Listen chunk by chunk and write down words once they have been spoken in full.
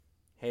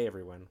Hey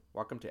everyone,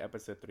 welcome to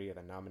episode 3 of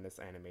the Nominous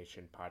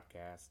Animation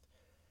Podcast.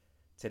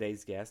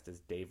 Today's guest is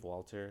Dave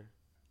Walter.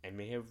 I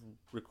may have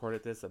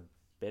recorded this a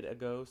bit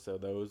ago, so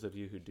those of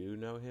you who do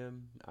know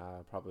him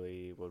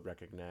probably will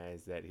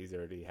recognize that he's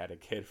already had a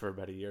kid for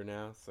about a year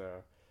now,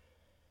 so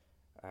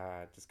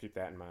just keep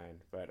that in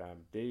mind. But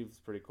Dave's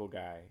a pretty cool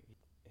guy.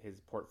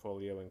 His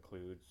portfolio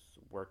includes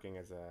working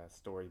as a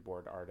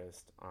storyboard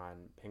artist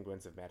on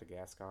Penguins of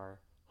Madagascar,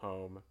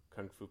 Home,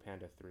 Kung Fu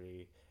Panda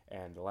 3,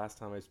 and the last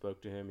time I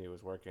spoke to him, he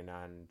was working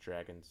on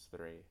Dragons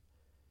 3.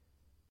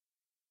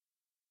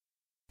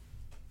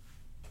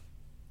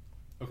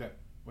 Okay,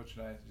 what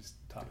should I just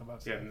talk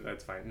about? Yeah,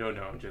 that's fine. No,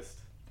 I'm just...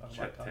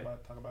 Talk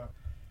about.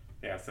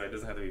 Yeah, so it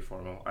doesn't have to be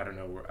formal. I don't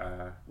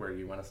know where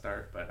you want to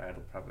start, but I'd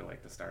probably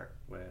like to start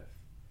with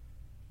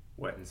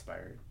what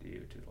inspired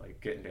you to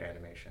get into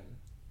animation.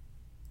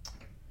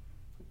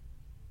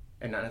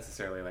 And not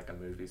necessarily like a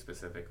movie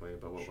specifically,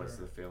 but what was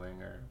the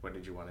feeling, or what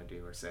did you want to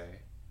do or say?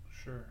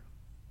 Sure.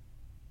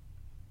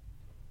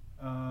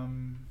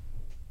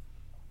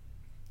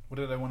 What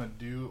did I want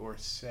to do or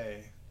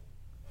say?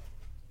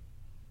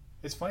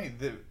 It's funny,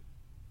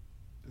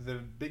 the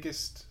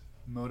biggest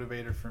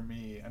motivator for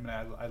me, I mean,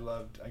 I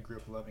grew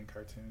up loving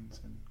cartoons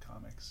and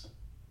comics,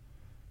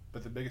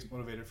 but the biggest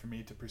motivator for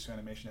me to pursue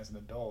animation as an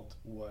adult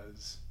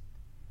was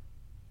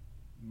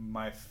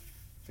my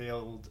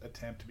failed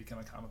attempt to become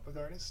a comic book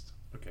artist.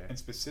 Okay. And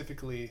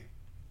specifically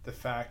the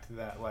fact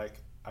that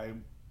I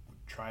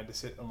tried to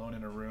sit alone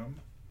in a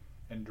room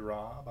and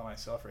draw by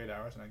myself for 8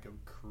 hours and I'd go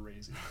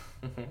crazy.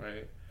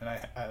 Right. And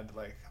I had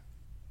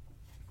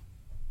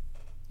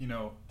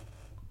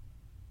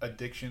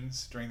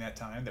addictions during that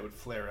time that would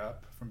flare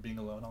up from being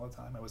alone all the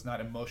time. I was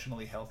not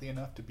emotionally healthy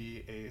enough to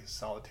be a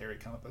solitary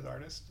comic book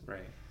artist.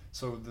 Right.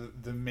 So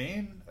the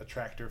main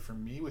attractor for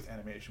me with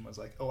animation was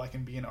I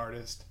can be an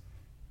artist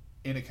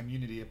in a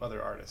community of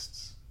other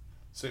artists.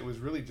 So it was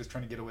really just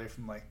trying to get away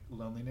from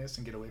loneliness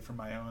and get away from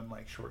my own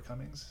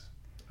shortcomings.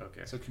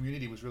 Okay. So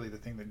community was really the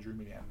thing that drew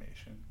me to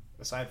animation,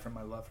 aside from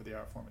my love for the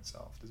art form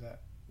itself. Does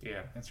that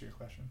answer your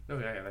question? No,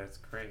 yeah, that's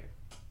great.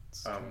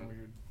 It's kind of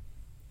weird.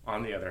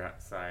 On the other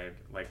side,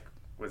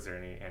 was there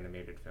any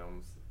animated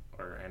films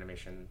or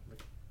animation,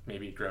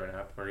 maybe growing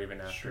up or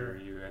even after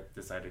you had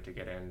decided to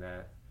get in,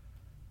 that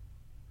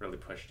really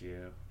pushed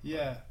you?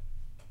 Yeah.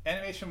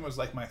 Animation was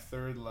my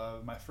third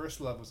love. My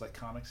first love was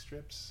comic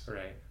strips.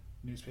 Right.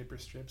 Newspaper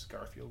strips.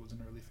 Garfield was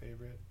an early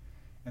favorite.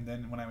 And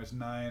then when I was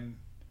 9,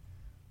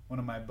 one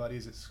of my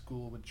buddies at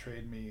school would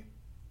trade me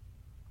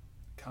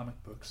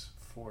comic books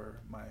for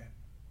my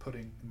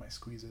pudding and my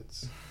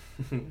Squeeze-Its,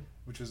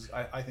 which was,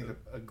 I think,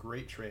 a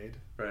great trade.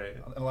 Right.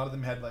 And a lot of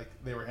them had,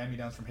 they were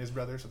hand-me-downs from his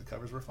brother, so the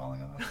covers were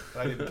falling off. But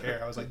I didn't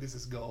care. I was like, this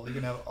is gold. You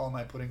can have all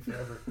my pudding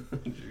forever.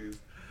 Jeez.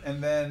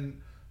 And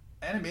then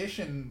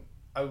animation,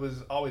 I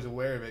was always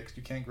aware of it, because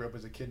you can't grow up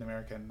as a kid in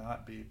America and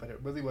not be, but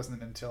it really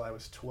wasn't until I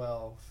was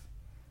 12,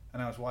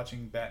 and I was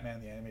watching Batman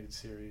the Animated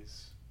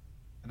Series,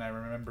 and I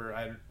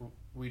remember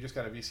we just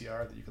got a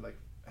VCR that you could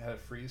had a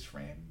freeze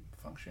frame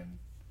function.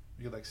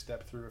 You could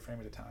step through a frame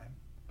at a time.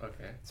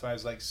 Okay. So I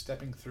was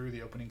stepping through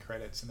the opening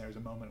credits, and there was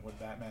a moment where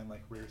Batman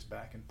rears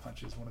back and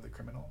punches one of the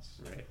criminals.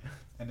 Right.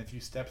 And if you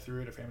step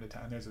through it a frame at a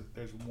time,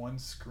 there's one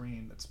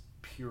screen that's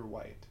pure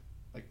white,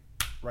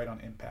 right on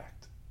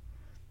impact.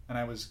 And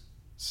I was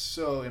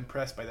so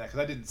impressed by that, because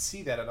I didn't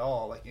see that at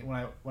all.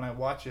 When I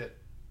watch it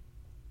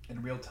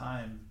in real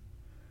time,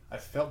 I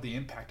felt the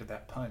impact of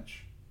that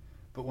punch.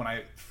 But when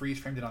I freeze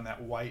framed it on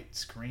that white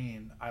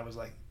screen, I was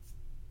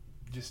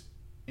just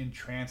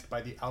entranced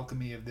by the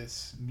alchemy of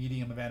this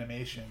medium of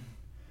animation,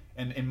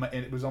 and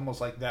it was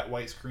almost like that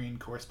white screen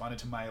corresponded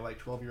to my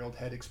 12-year-old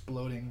head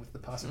exploding with the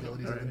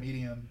possibilities of the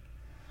medium.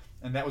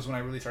 And that was when I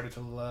really started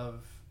to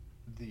love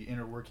the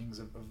inner workings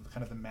of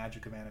kind of the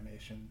magic of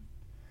animation,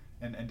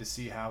 and to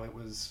see how it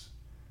was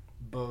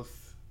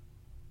both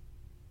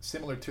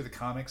similar to the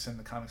comics and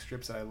the comic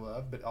strips that I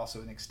love, but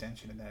also an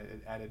extension in that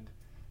it added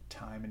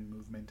time and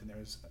movement, and there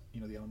was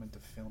the element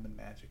of film and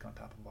magic on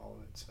top of all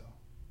of it. So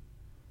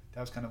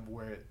that was kind of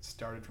where it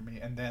started for me.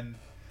 And then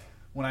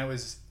when I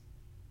left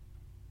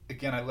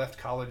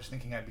college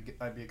thinking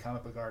I'd be a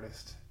comic book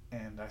artist,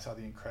 and I saw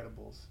The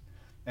Incredibles,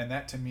 and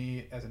that to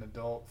me as an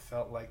adult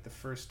felt like the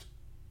first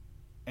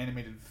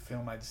animated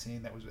film I'd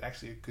seen that was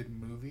actually a good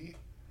movie.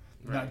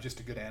 Right. Not just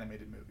a good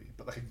animated movie,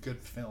 but a good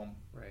film.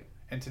 Right.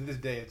 And to this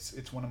day,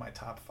 it's one of my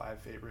top 5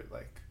 favorite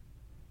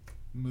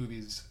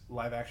movies,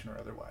 live action or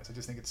otherwise. I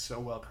just think it's so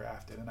well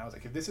crafted, and I was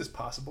like, if this is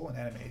possible in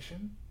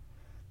animation,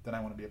 then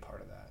I want to be a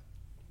part of that.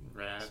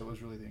 Rad. So it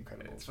was really The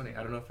Incredibles. It's funny.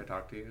 I don't know if I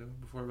talked to you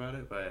before about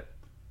it, but I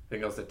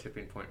think it was a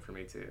tipping point for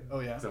me too. Oh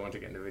yeah. Because I wanted to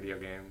get into video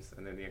games,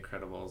 and then The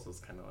Incredibles was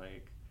kind of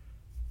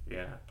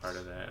part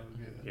of that. Oh,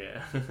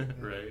 yeah.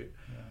 Right.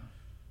 Yeah.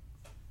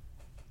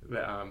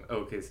 But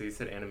okay, so you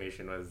said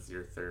animation was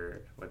your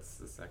third. What's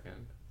the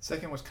second?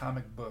 Second was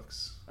comic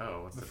books.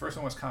 Oh, what's the first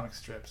one was comic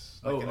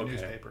strips, in a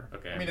newspaper.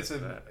 Okay. I mean, it's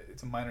a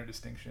minor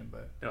distinction,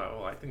 but no,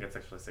 well, I think it's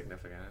actually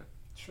significant.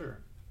 Sure.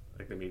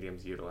 The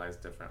medium's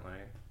utilized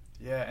differently.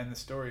 Yeah, and the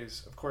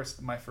stories. Of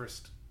course, my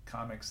first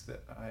comics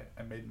that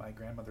I made my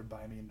grandmother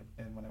buy me,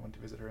 and when I went to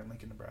visit her in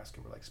Lincoln,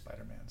 Nebraska, were like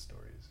Spider-Man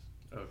stories.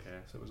 Okay.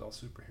 So it was all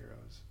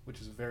superheroes,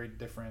 which is a very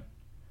different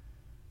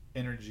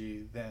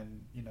energy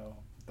than, you know,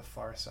 The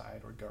Far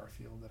Side or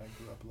Garfield that I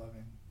grew up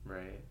loving.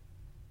 Right.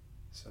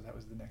 So that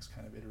was the next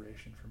kind of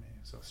iteration for me.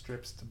 So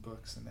strips to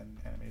books, and then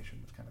animation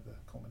was kind of the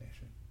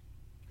culmination.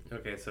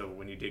 Okay, so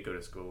when you did go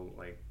to school,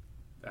 like,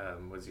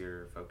 was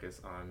your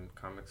focus on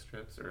comic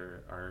strips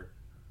or art?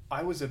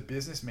 I was a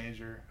business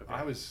major. Okay.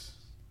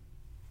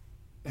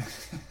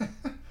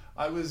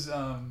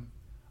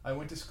 I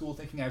went to school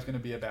thinking I was going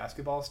to be a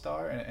basketball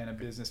star and a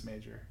business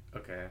major.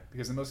 Okay.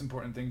 Because the most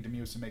important thing to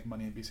me was to make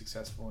money and be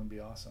successful and be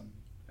awesome.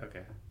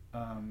 Okay.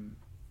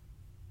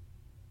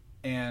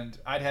 And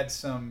I'd had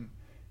some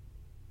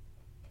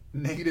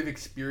negative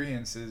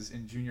experiences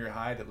in junior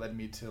high that led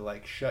me to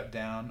like shut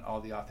down all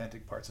the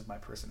authentic parts of my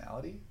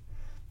personality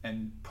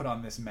and put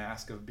on this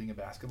mask of being a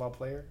basketball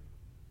player.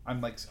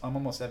 I'm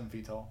almost 7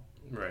 feet tall.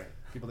 Right.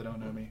 People that don't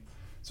know me.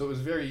 So it was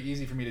very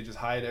easy for me to just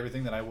hide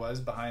everything that I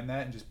was behind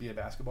that and just be a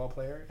basketball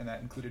player. And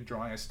that included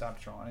drawing. I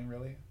stopped drawing,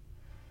 really.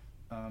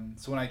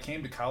 So when I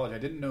came to college, I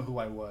didn't know who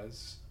I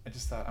was. I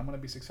just thought, I'm going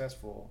to be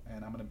successful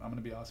and I'm going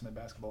to be awesome at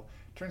basketball.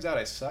 Turns out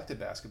I sucked at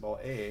basketball,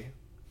 A.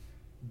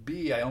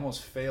 B, I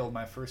almost failed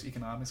my first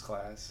economics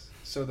class.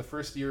 So the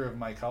first year of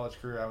my college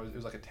career, it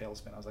was like a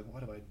tailspin. I was like,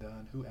 what have I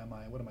done? Who am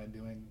I? What am I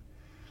doing?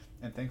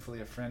 And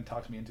thankfully, a friend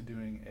talked me into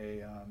doing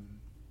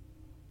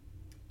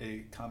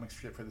a comic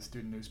strip for the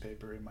student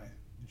newspaper in my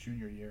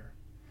junior year.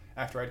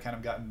 After I'd kind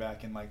of gotten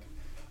back in, like,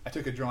 I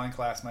took a drawing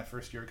class my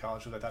first year of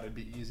college because I thought it'd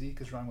be easy,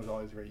 because drawing was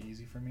always very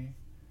easy for me.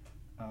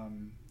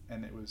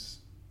 And it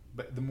was,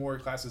 but the more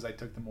classes I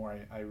took, the more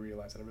I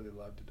realized that I really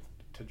loved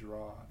to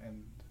draw,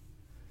 and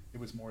it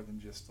was more than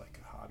just like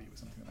a hobby. It was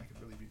something that I could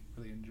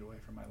really enjoy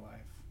for my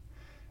life.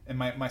 And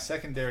my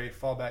secondary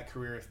fallback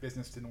career, if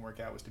business didn't work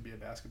out, was to be a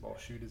basketball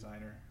shoe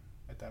designer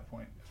at that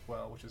point as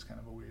well, which is kind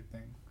of a weird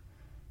thing.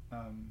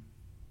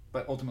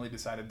 But ultimately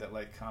decided that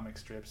like comic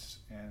strips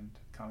and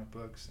comic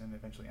books and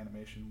eventually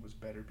animation was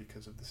better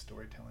because of the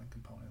storytelling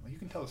component. Like, you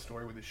can tell a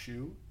story with a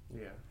shoe.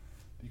 Yeah.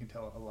 But you can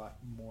tell a lot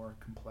more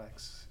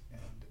complex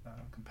and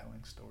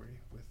compelling story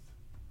with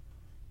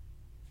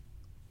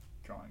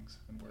drawings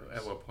and words.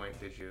 At what point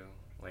did you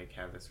like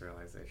have this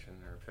realization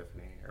or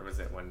epiphany, or was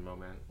it one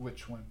moment?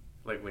 Which one?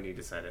 Like when you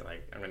decided,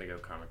 like, I'm gonna go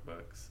comic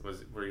books.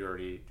 Did you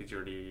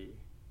already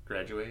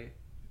graduate?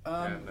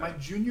 My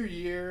junior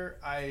year,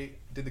 I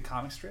did the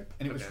comic strip,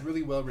 and it was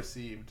really well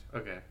received.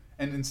 Okay.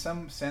 And in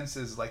some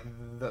senses, like,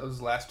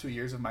 those last 2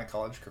 years of my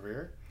college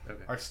career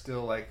are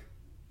still like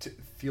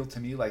feel to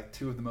me like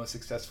two of the most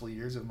successful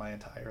years of my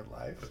entire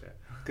life. Okay.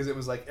 Because it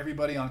was like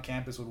everybody on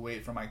campus would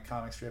wait for my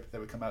comic strip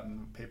that would come out in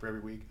the paper every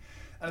week.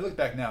 And I look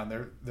back now, and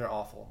they're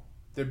awful.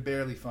 They're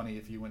barely funny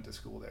if you went to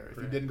school there. If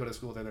you didn't go to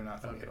school there, they're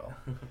not funny at all.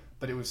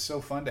 But it was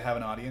so fun to have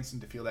an audience and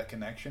to feel that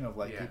connection of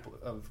like people,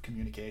 of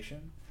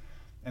communication.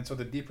 And so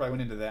the deeper I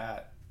went into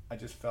that, I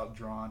just felt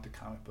drawn to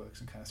comic books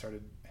and kind of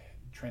started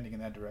trending in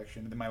that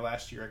direction. And then my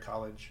last year at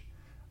college,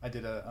 I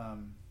did a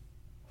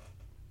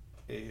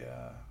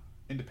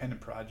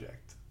independent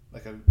project,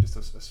 like just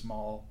a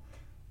small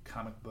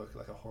comic book,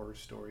 like a horror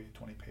story,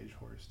 20-page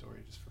horror story,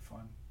 just for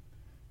fun.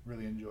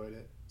 Really enjoyed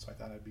it, so I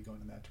thought I'd be going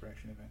in that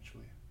direction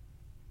eventually.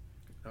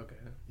 Okay.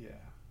 Yeah.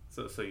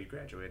 So you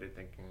graduated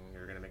thinking you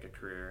were gonna make a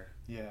career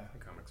in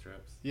comic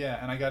strips.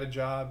 Yeah, and I got a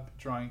job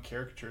drawing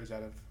caricatures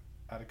out of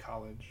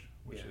college,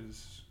 which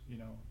is, you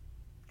know,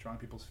 drawing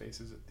people's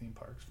faces at theme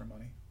parks for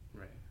money.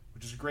 Right.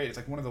 Which is great. It's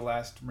like one of the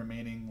last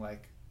remaining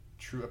like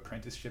true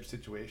apprenticeship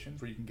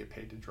situations where you can get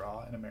paid to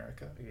draw in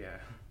America. Yeah.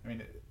 I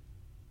mean,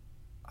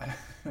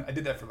 I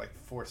did that for like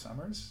 4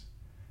 summers,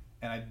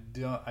 and I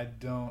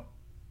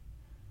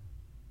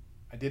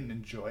didn't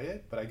enjoy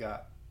it, but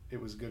it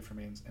was good for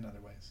me in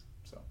other ways.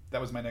 So that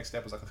was my next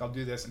step. Was like I'll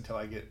do this until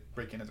I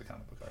break in as a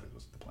comic book artist.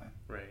 Was the plan.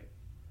 Right.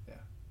 Yeah.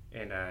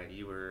 And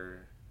you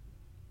weren't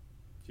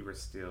in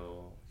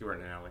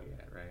LA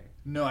yet, right?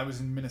 No, I was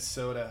in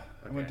Minnesota.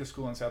 Okay. I went to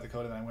school in South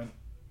Dakota, and I went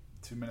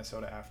to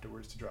Minnesota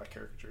afterwards to draw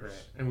caricatures.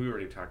 Right. And we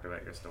already talked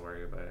about your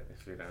story, but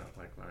if you don't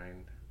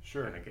mind,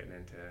 kind of getting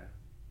into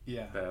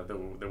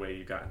the way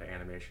you got into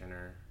animation,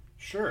 or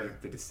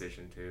the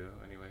decision to,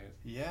 anyways.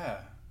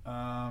 Yeah.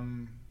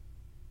 I'm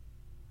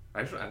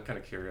kind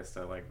of curious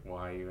to like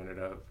why you ended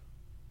up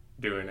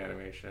doing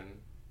animation.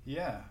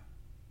 Yeah.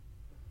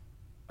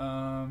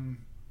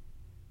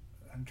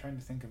 I'm trying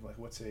to think of like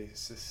what's a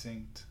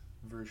succinct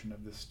version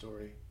of this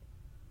story.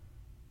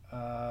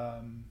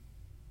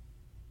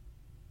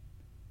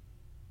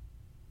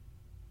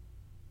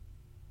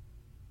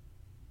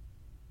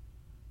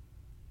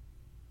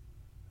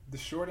 The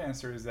short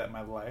answer is that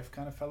my life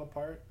kind of fell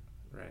apart.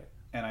 Right.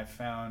 And I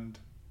found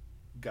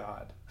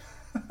God.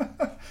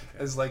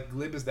 As like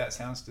glib as that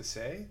sounds to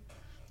say,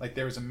 like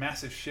there was a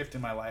massive shift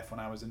in my life when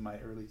I was in my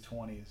early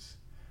 20s,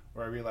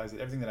 where I realized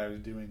that everything that I was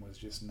doing was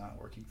just not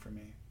working for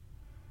me.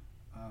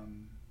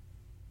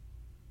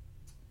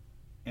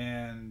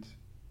 And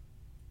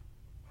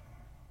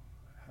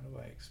how do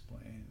I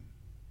explain?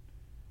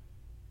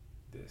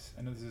 this.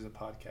 I know this is a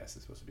podcast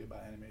that's supposed to be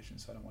about animation,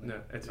 so I don't want to.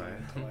 No, it's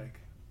fine. Let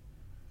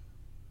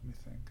me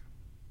think.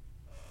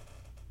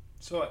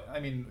 So I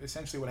mean,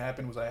 essentially, what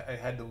happened was I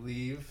had to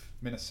leave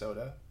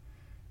Minnesota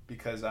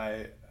because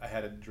I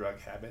had a drug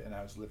habit and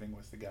I was living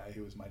with the guy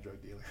who was my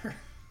drug dealer.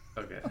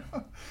 Okay.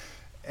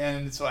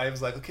 And so I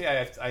was like,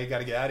 okay, I got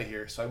to get out of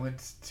here. So I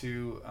went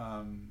to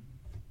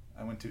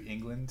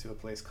England to a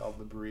place called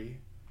L'Abri,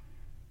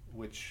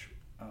 which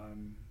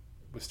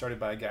was started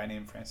by a guy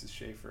named Francis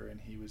Schaeffer,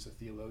 and he was a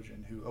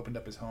theologian who opened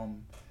up his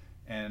home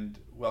and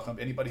welcomed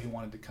anybody who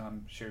wanted to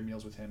come share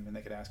meals with him, and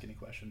they could ask any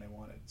question they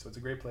wanted. So it's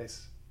a great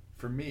place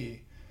for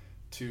me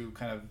to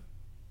kind of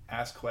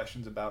ask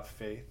questions about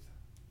faith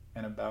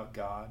and about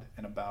God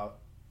and about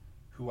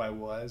who I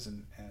was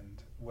and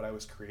what I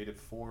was created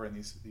for, and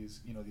these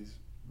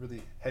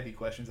really heavy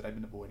questions that I've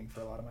been avoiding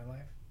for a lot of my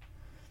life.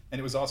 And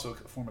it was also a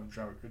form of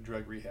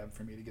drug rehab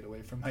for me to get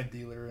away from my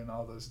dealer and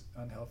all those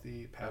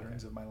unhealthy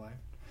patterns of my life.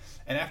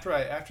 And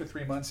after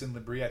 3 months in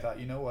L'Abri, I thought,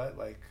 you know what,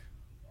 like,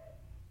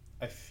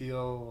 I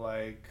feel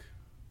like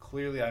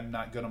clearly I'm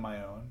not good on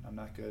my own. I'm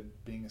not good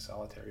being a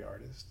solitary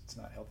artist. It's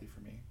not healthy for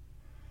me.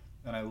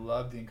 And I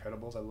love The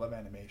Incredibles. I love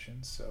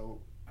animation.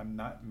 So I'm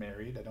not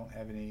married. I don't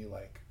have any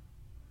like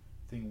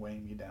thing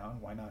weighing me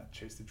down. Why not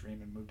chase the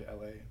dream and move to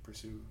LA and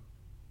pursue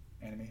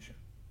animation?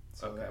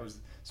 So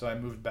so I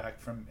moved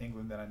back from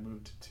England. Then I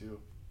moved to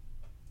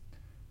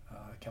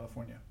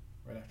California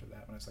right after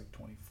that when I was like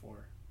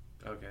 24.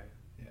 Okay.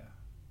 Yeah.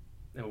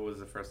 And what was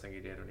the first thing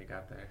you did when you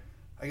got there?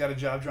 I got a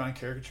job drawing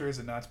caricatures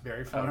at Knott's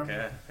Berry Farm.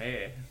 Okay.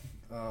 Hey.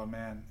 Oh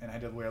man, and I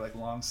had to wear like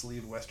long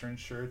sleeve Western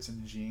shirts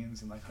and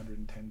jeans in like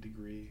 110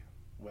 degree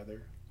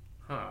weather,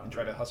 and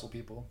try to hustle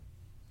people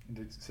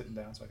into sitting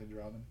down so I could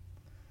draw them.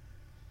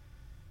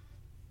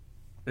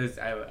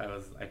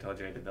 I told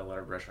you I did the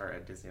letterbrush art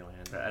at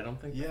Disneyland, but I don't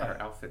think our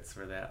outfits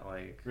were that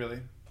like really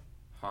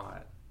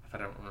hot. If I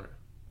don't remember.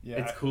 Yeah,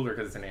 it's cooler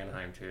because it's in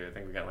Anaheim too. I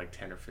think we got like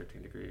 10 or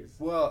 15 degrees.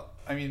 Well,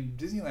 I mean,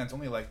 Disneyland's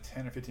only like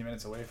 10 or 15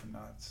 minutes away from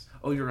Knott's.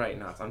 Oh, you're right,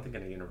 Knott's. I'm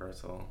thinking of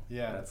Universal.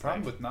 Yeah, the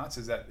problem with Knott's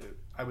is that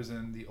I was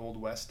in the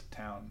Old West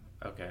town.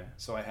 Okay.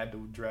 So I had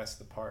to dress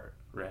the part.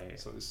 Right.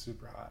 So it was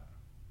super hot.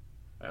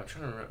 I'm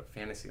trying to remember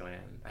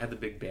Fantasyland. I had the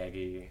big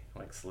baggy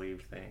like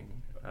sleeve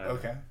thing.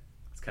 Okay.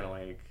 It's kind of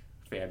like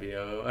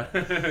Fabio.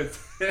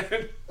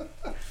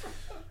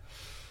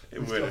 Do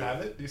you still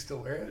have it? Do you still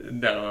wear it?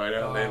 No, I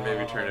don't. They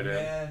maybe turn it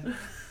in.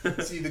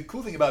 See, the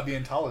cool thing about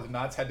being tall is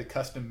Knott's had to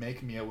custom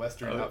make me a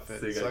Western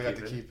outfit, so I got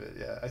to keep it.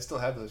 Yeah, I still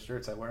have those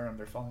shirts. I wear them.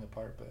 They're falling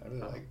apart, but I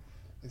really like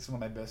some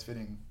of my best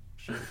fitting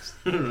shirts.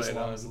 Right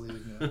long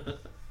sleeve.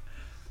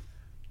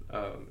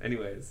 Yeah.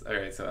 Anyways, all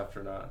right. So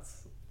after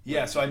Knott's.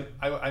 Yeah, so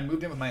I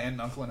moved in with my aunt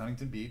and uncle in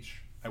Huntington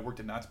Beach. I worked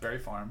at Knott's Berry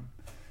Farm,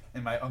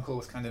 and my uncle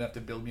was kind enough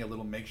to build me a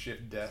little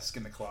makeshift desk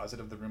in the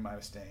closet of the room I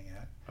was staying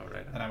at. Oh,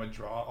 right. And I would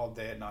draw all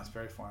day at Knott's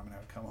Berry Farm, and I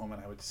would come home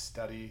and I would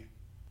study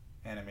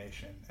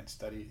animation and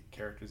study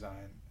character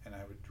design, and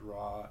I would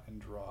draw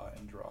and draw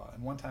and draw.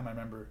 And one time I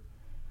remember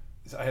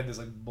I had this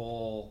like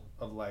bowl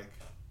of like,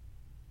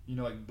 you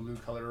know, like blue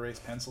color erase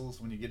pencils.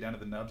 When you get down to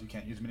the nubs, you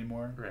can't use them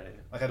anymore. Right.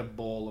 I had a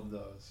bowl of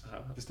those,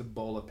 just a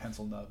bowl of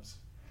pencil nubs.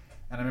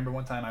 And I remember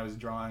one time I was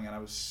drawing, and I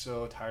was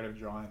so tired of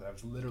drawing that I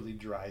was literally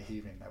dry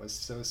heaving. I was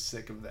so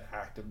sick of the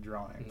act of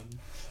drawing. Mm-hmm.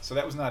 So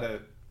that was not a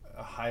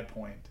high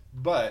point.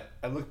 But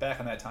I look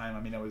back on that time. I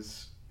mean, it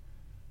was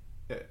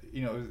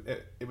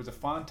a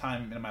fun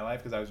time in my life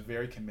because I was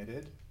very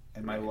committed,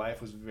 and my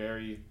life was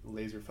very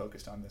laser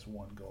focused on this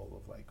one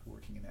goal of like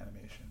working in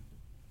animation.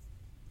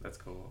 That's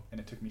cool.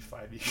 And it took me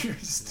 5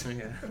 years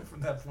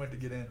from that point to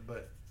get in,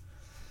 but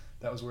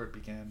that was where it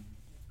began.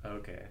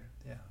 Okay.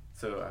 Yeah.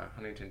 So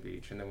Huntington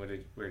Beach, and then where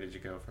did you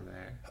go from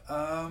there?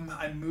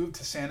 I moved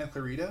to Santa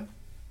Clarita.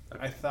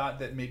 Okay. I thought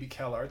that maybe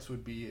Cal Arts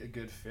would be a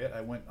good fit.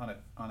 I went on a.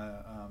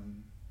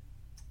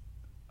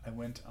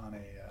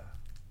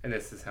 And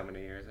this is how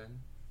many years in?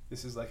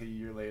 This is like a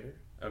year later.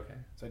 Okay.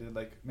 So I did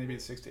like maybe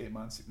 6 to 8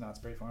 months at Knott's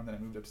Berry Farm. Then I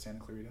moved up to Santa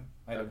Clarita.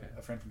 I had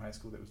a friend from high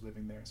school that was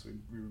living there, so we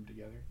roomed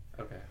together.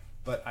 Okay.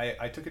 But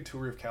I took a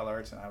tour of Cal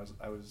Arts, and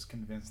I was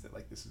convinced that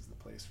like this is the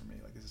place for me.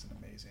 Like this is an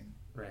amazing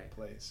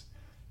place.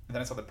 And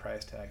then I saw the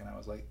price tag, and I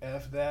was like,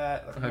 "F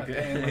that! Like, I'm not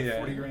paying like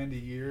 $40,000 a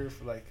year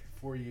for like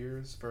 4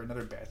 years for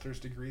another bachelor's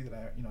degree that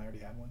I already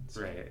had one."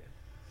 So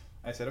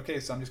I said,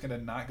 "Okay, so I'm just gonna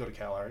not go to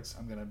Cal Arts.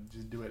 I'm gonna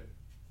just do it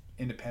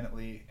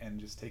independently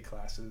and just take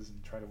classes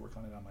and try to work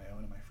on it on my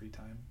own in my free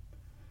time."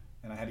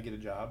 And I had to get a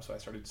job, so I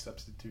started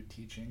substitute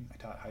teaching. I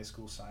taught high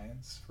school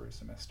science for a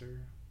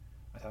semester.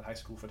 I taught high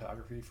school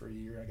photography for a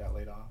year. I got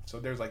laid off. So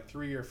there's like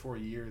 3 or 4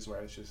 years where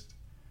I was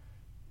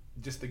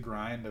just the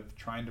grind of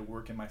trying to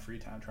work in my free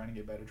time, trying to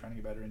get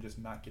better, and just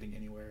not getting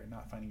anywhere,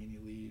 not finding any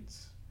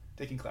leads.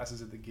 Taking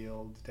classes at the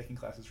Guild, taking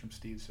classes from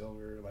Steve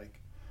Silver,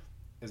 like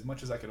as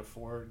much as I could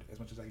afford, as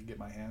much as I could get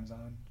my hands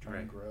on,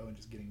 trying to grow, and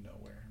just getting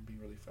nowhere and being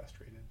really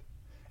frustrated.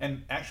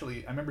 And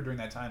actually, I remember during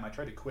that time, I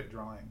tried to quit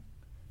drawing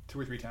 2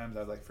 or 3 times. I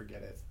was like,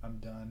 forget it. I'm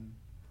done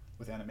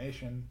with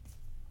animation.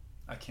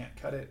 I can't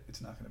cut it.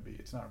 It's not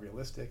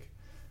realistic.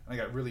 And I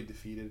got really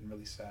defeated and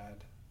really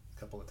sad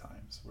couple of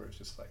times where it's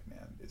just like,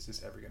 man, is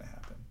this ever going to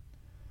happen?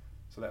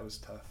 So that was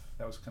tough.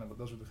 Those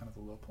were the kind of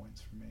the low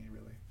points for me,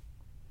 really.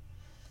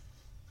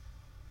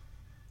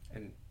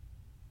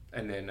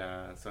 And then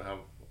so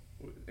how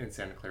in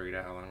Santa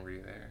Clarita, how long were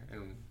you there?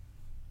 And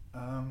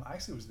I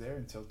actually was there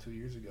until 2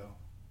 years ago.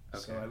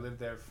 Okay. So I lived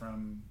there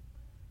from,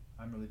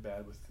 I'm really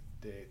bad with the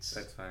dates.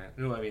 That's fine.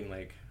 No, I mean,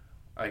 like,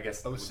 I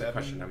guess the 07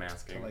 question I'm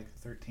asking. to like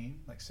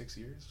 13, like 6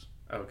 years.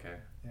 Okay.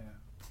 Yeah.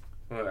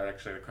 Well,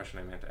 actually, the question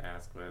I meant to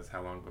ask was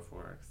how long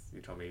before? 'Cause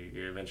you told me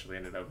you eventually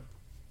ended up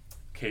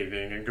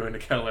caving and going to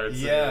CalArts.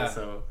 Yeah.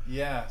 So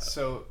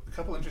So a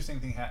couple interesting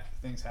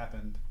things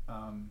happened.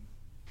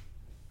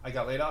 I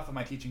got laid off of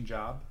my teaching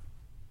job,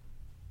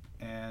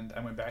 and I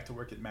went back to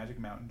work at Magic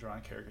Mountain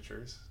drawing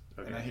caricatures.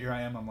 Okay. And here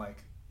I am. I'm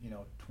like,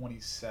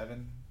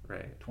 27,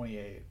 right.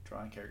 28,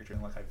 drawing caricature,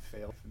 and like I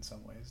failed in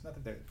some ways.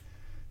 Not that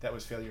that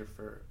was failure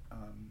for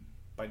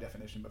by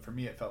definition, but for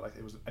me it felt like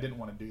it was. I didn't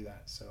want to do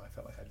that, so I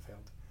felt like I'd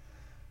failed.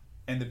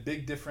 And the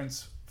big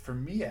difference for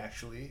me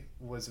actually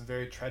was a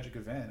very tragic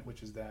event,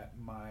 which is that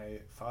my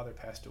father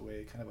passed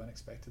away kind of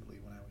unexpectedly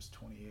when I was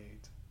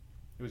 28.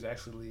 It was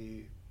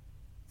actually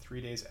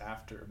 3 days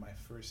after my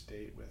first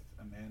date with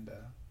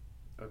Amanda,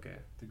 Okay.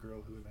 the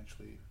girl who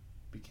eventually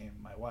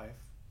became my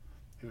wife,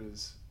 who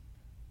is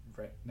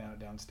right now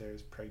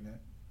downstairs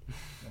pregnant,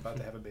 about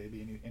to have a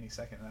baby any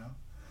second now.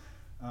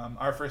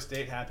 Our first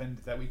date happened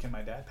that weekend.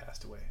 My dad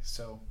passed away,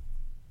 so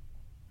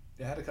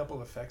it had a couple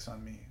of effects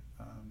on me.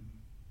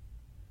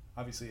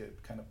 Obviously,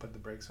 it kind of put the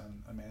brakes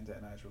on Amanda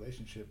and I's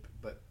relationship,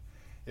 but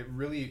it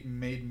really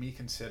made me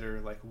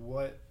consider like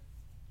what.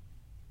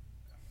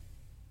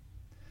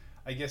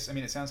 I guess, I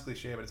mean, it sounds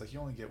cliche, but it's like you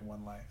only get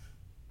one life,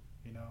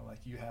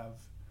 like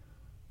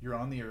you're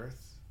on the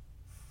earth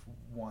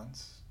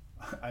once,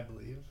 I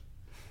believe,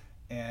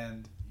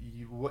 and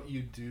what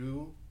you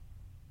do,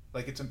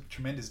 like it's a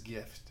tremendous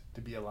gift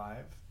to be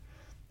alive,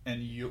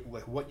 and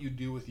like what you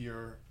do with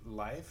your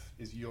life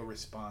is your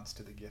response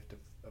to the gift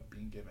of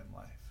being given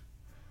life.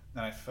 And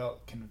I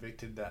felt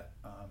convicted that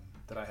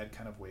I had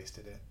kind of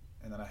wasted it,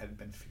 and that I had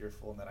been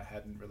fearful, and that I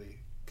hadn't really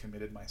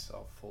committed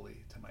myself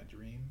fully to my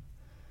dream.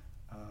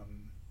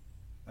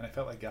 And I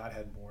felt like God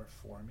had more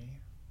for me.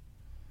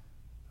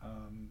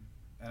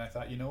 And I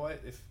thought, you know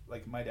what? If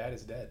like my dad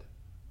is dead,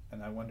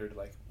 and I wondered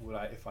like,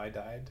 if I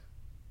died,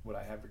 would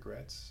I have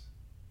regrets?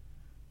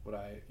 Would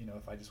I,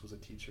 if I just was a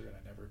teacher and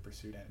I never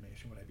pursued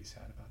animation, would I be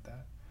sad about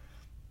that?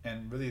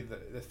 And really,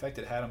 the effect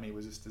it had on me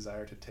was this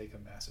desire to take a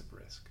massive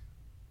risk,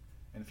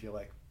 and feel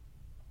like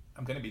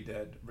I'm going to be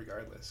dead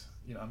regardless.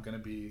 I'm not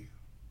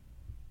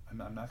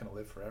going to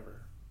live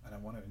forever. And I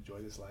want to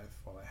enjoy this life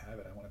while I have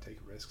it. I want to take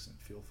risks and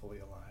feel fully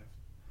alive.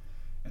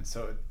 And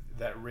so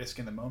that risk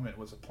in the moment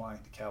was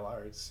applying to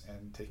CalArts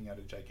and taking out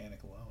a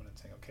gigantic loan and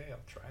saying, okay, I'll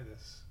try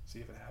this, see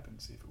if it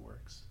happens, see if it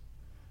works.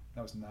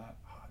 That was not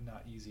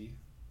easy.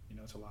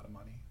 It's a lot of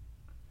money.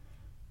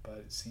 But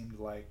it seemed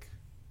like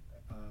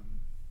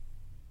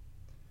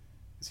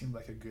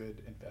a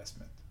good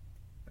investment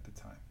at the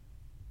time.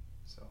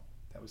 So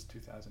that was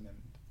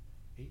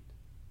 2008.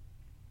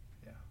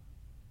 Yeah.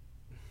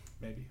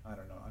 Maybe. I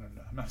don't know.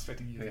 I'm not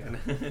expecting you to know.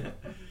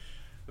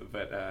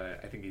 But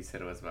I think you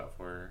said it was about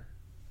 4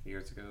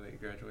 years ago that you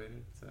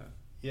graduated. So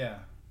yeah,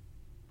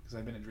 because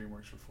I've been at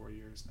DreamWorks for 4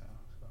 years now.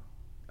 So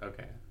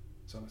okay.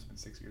 So it must have been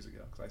 6 years ago,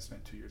 because I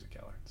spent 2 years at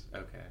CalArts.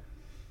 Okay.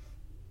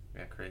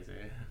 Yeah, crazy.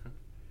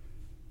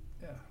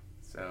 Yeah.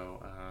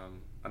 So I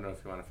don't know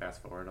if you want to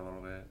fast forward a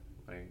little bit.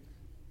 Like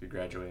you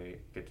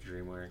graduate, get to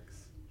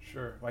DreamWorks.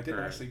 Sure. Well, I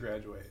didn't actually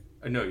graduate.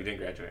 No, you didn't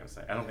graduate. I'm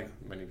sorry. I don't think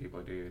many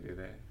people do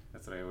they?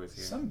 That's what I always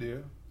hear. Some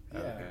do. Yeah.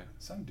 Okay.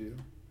 Some do.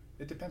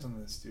 It depends on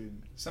the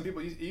student. Some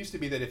people, it used to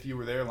be that if you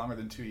were there longer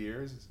than 2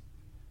 years,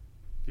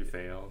 you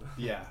failed.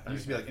 Yeah. It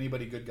used to be like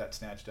anybody good got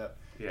snatched up.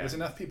 Yeah. There's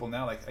enough people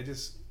now. Like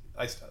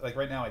like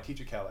right now I teach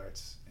at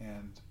CalArts,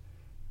 and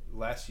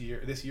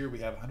this year we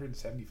have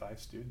 175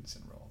 students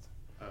enrolled.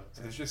 Okay.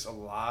 So there's just a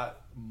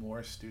lot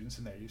more students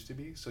than there used to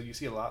be. So you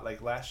see a lot,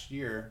 like last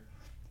year,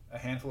 a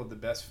handful of the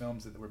best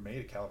films that were made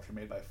at CalArts were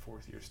made by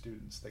fourth-year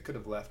students that could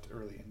have left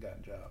early and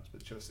gotten jobs,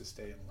 but chose to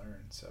stay and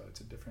learn. So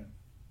it's a different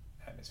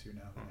atmosphere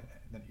now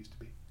than it used to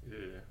be. Yeah,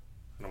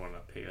 I don't want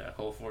to pay that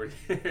whole 4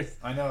 years.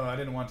 I know, I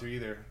didn't want to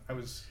either.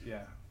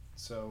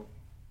 So,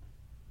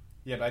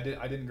 yeah, but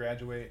I didn't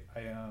graduate.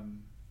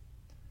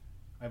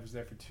 I was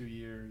there for 2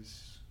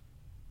 years,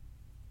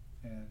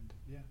 and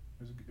yeah,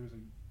 it was a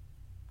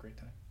great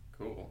time.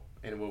 Cool.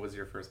 And what was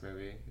your first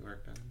movie you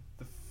worked on?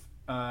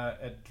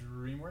 At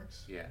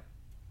DreamWorks? Yeah.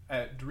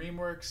 At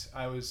DreamWorks,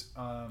 I was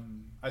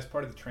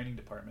part of the training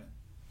department.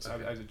 So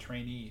okay. I was a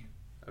trainee.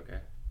 Okay.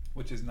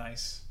 Which is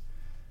nice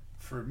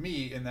for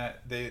me in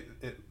that they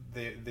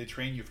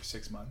train you for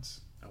 6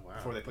 months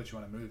before they put you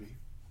on a movie.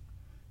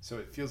 So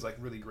it feels like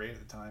really great at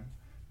the time.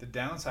 The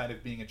downside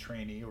of being a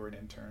trainee or an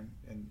intern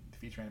in the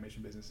feature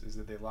animation business is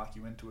that they lock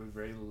you into a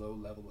very low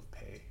level of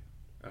pay.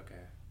 Okay.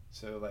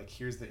 So like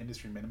here's the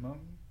industry minimum,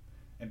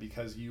 and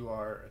because you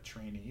are a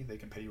trainee, they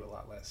can pay you a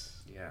lot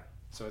less. Yeah.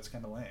 So it's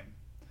kind of lame.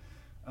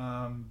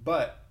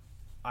 But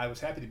I was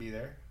happy to be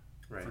there,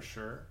 for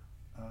sure.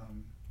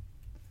 Um,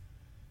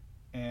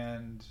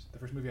 and the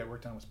first movie I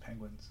worked on was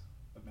Penguins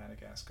of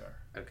Madagascar.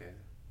 Okay.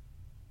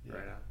 Yeah.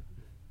 Right on.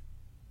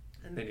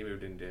 And then you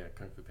moved into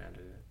Kung Fu Panda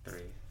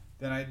 3.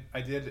 Then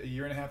I did a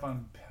year and a half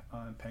on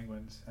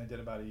Penguins. I did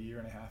about a year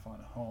and a half on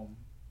Home.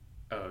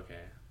 Oh,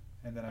 okay.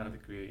 And then I don't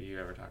think you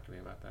ever talked to me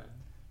about that.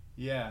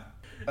 Yeah.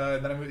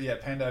 Then I moved. Yeah,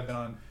 Panda. I've been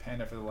on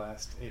Panda for the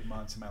last 8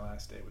 months, and my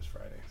last day was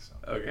Friday. So.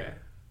 Okay.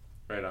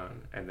 Right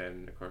on. And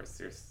then, of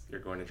course, you're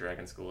going to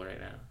Dragon School right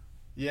now.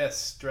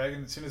 Yes,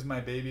 Dragon. As soon as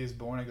my baby is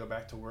born, I go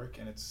back to work,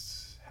 and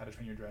it's How to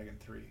Train Your Dragon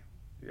 3.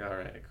 Yeah, all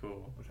right,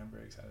 cool. Which I'm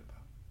very excited about.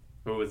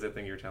 What was the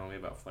thing you were telling me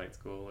about flight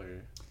school,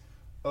 or?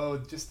 Oh,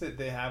 just that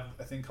they have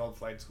a thing called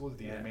flight school that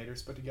the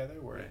animators put together,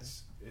 where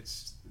it's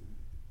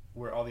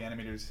where all the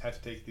animators have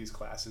to take these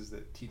classes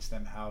that teach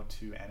them how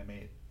to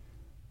animate,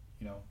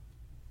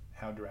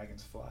 how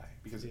dragons fly.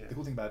 Because the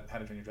cool thing about How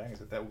to Train Your Dragon is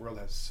that world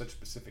has such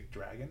specific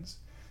dragons,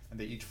 and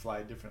they each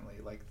fly differently.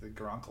 Like the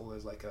Gronkel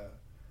is like a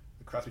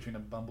cross between a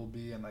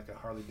bumblebee and like a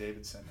Harley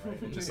Davidson,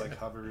 right? It just like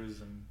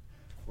hovers, and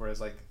whereas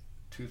like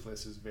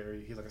Toothless is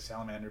he's like a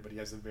salamander, but he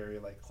has a very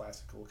like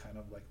classical kind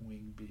of like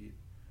wing beat.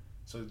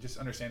 So just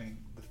understanding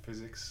the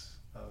physics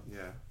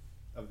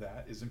of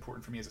that is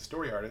important for me as a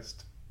story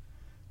artist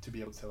to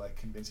be able to like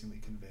convincingly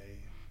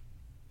convey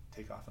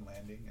takeoff and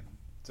landing. And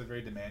it's a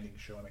very demanding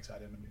show. I'm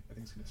excited. I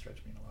think it's going to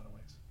stretch me in a lot of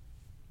ways.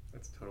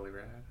 That's totally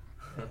rad.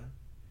 Yeah.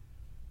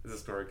 Is the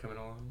story coming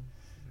along?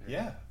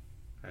 Yeah.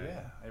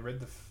 Yeah. I read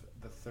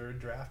the third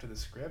draft of the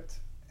script,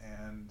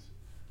 and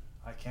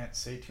I can't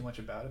say too much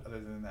about it other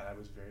than that I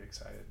was very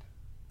excited.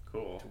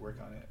 Cool. To work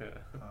on it.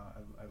 Yeah.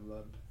 I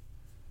loved.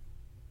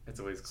 It's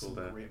always cool.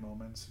 Some great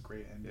moments,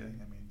 great ending.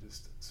 Yeah. I mean,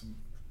 just some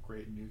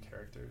great new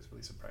characters,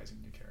 really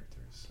surprising new characters.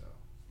 So,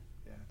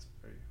 yeah, it's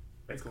very.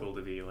 It's cool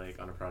to be like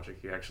on a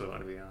project you actually want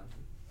to be on.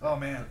 Oh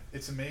man,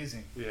 it's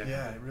amazing. Yeah.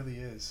 Yeah, it really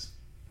is.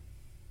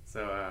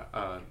 So,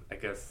 I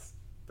guess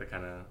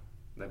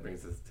that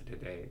brings us to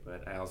today.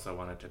 But I also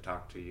wanted to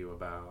talk to you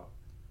about,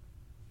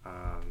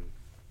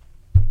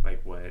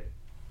 like what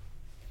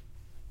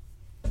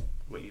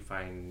you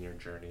find in your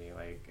journey,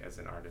 like as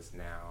an artist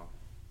now.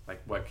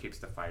 Like, what keeps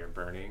the fire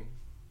burning,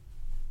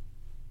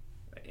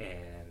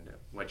 and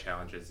what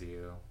challenges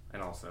you,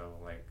 and also,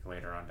 like,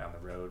 later on down the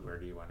road, where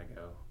do you want to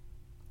go?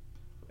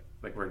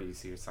 Like, where do you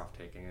see yourself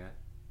taking it?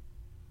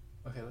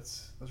 Okay,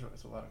 that's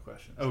a lot of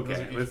questions.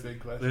 Okay, those are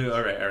big questions.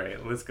 All right.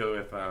 Let's go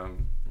with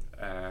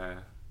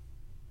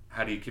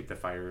how do you keep the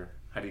fire?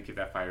 How do you keep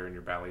that fire in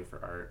your belly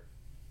for art?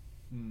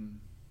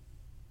 And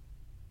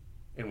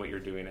what you're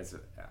doing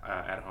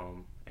at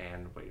home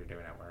and what you're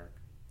doing at work.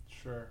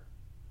 Sure.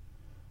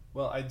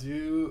 Well, I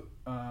do.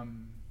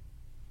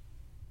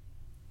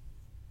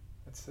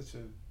 That's such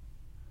a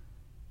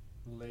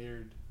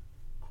layered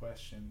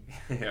question.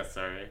 Yeah,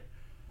 sorry.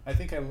 I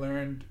think I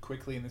learned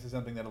quickly, and this is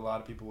something that a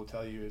lot of people will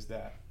tell you, is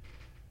that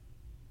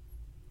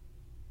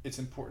it's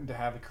important to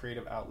have a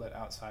creative outlet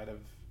outside of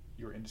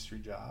your industry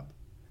job,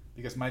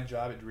 because my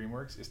job at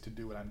DreamWorks is to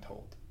do what I'm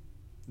told.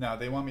 Now,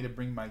 they want me to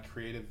bring my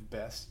creative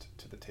best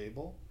to the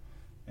table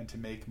and to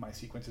make my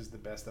sequences the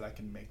best that I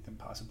can make them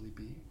possibly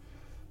be.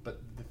 But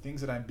the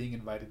things that I'm being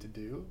invited to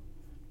do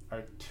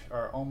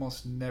are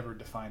almost never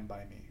defined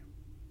by me.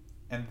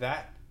 And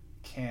that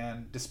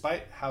can,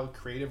 despite how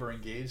creative or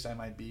engaged I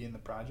might be in the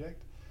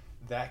project,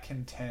 that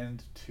can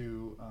tend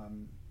to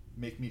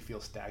make me feel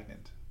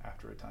stagnant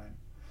after a time.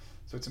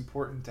 So it's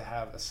important to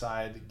have a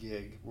side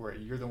gig where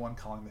you're the one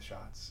calling the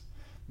shots.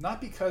 Not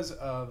because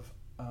of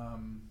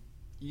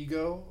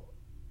ego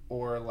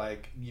or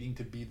like needing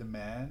to be the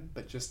man,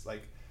 but just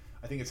like,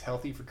 I think it's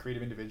healthy for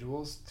creative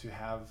individuals to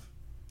have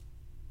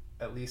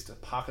at least a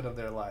pocket of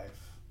their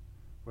life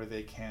where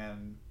they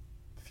can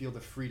feel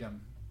the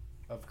freedom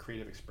of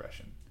creative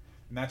expression.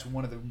 And that's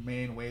one of the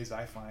main ways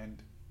I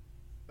find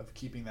of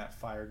keeping that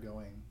fire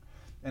going.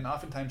 And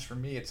oftentimes for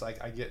me, it's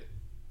like I get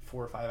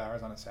 4 or 5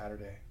 hours on a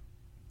Saturday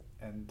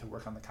and to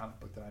work on the comic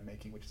book that I'm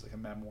making, which is like a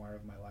memoir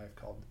of my life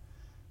called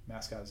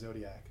Mascot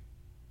Zodiac,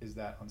 is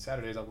that on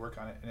Saturdays I'll work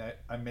on it, and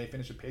I may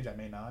finish a page, I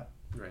may not.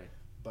 Right.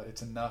 But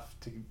it's enough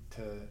to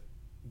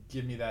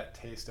give me that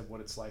taste of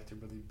what it's like to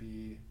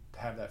really to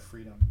have that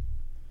freedom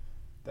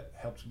that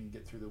helps me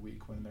get through the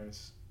week when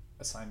there's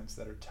assignments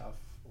that are tough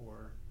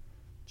or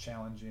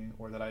challenging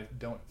or that I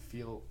don't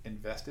feel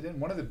invested in.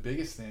 One of the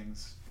biggest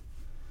things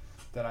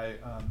that I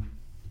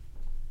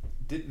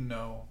didn't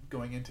know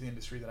going into the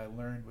industry that I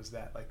learned was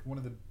that like one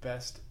of the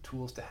best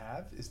tools to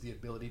have is the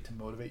ability to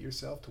motivate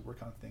yourself to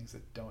work on things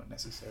that don't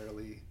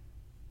necessarily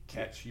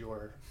catch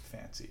your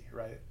fancy,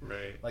 right?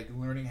 Right. Like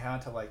learning how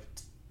to like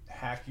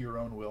hack your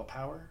own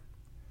willpower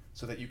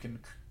so that you can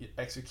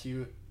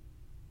execute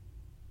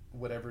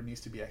whatever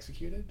needs to be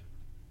executed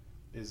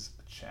is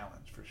a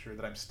challenge for sure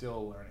that I'm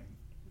still learning.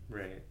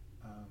 Right.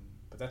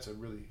 But that's a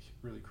really,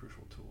 really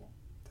crucial tool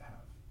to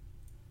have.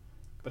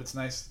 But it's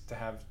nice to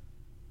have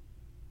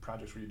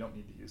projects where you don't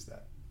need to use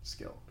that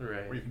skill.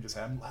 Right. Where you can just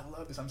have, I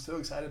love this, I'm so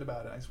excited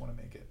about it, I just want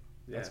to make it.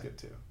 Yeah. That's good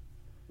too.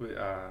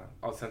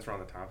 Since we're on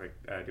the topic,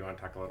 do you want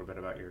to talk a little bit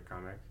about your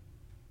comic?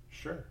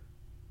 Sure.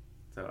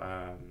 So,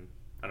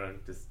 I don't know,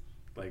 just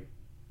like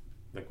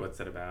what's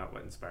it about?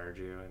 What inspired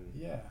you? And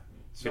Yeah.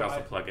 you could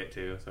also plug it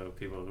too, so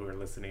people who are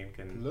listening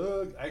can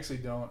look. I actually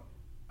don't.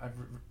 I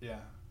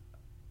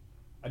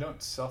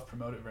don't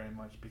self-promote it very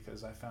much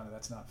because I found that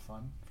that's not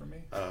fun for me.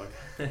 Oh,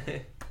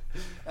 okay.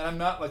 And I'm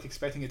not like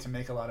expecting it to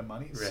make a lot of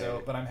money. Right.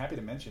 So, but I'm happy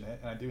to mention it,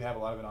 and I do have a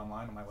lot of it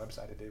online on my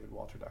website at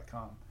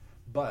davidwalter.com.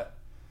 But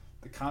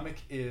the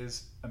comic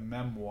is a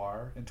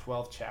memoir in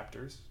 12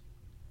 chapters.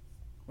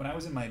 When I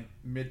was in my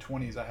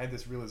mid-20s, I had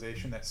this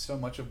realization that so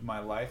much of my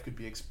life could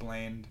be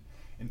explained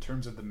in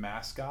terms of the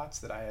mascots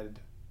that I had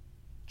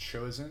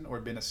chosen or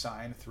been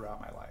assigned throughout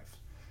my life.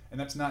 And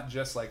that's not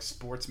just like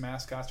sports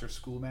mascots or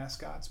school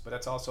mascots, but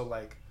that's also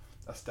like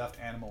a stuffed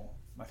animal,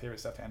 my favorite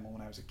stuffed animal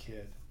when I was a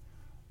kid,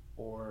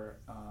 or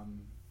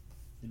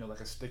like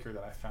a sticker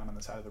that I found on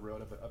the side of the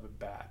road of a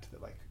bat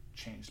that like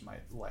changed my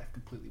life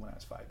completely when I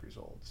was 5 years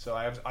old. So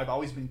I've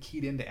always been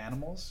keyed into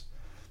animals,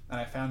 and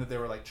I found that there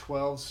were like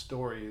 12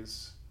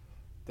 stories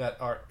that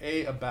are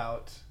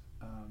about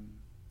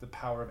the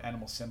power of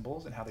animal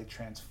symbols and how they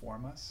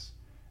transform us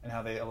and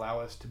how they allow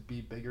us to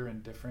be bigger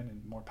and different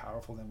and more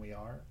powerful than we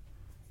are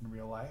in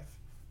real life.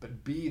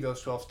 But B,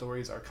 those 12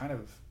 stories are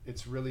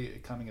it's really a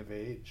coming of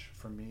age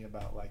for me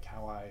about like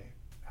how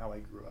I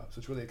grew up. So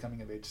it's really a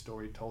coming of age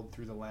story told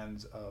through the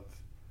lens of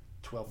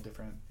 12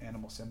 different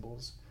animal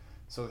symbols.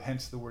 So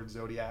hence the word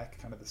zodiac,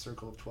 kind of the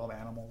circle of 12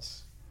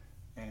 animals.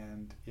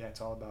 And yeah,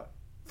 it's all about,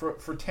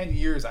 for 10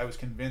 years I was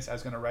convinced I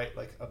was going to write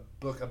like a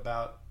book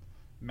about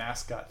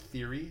mascot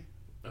theory.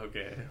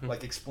 Okay.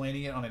 Like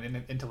explaining it on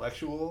an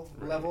intellectual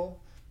level,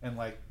 and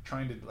like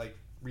trying to like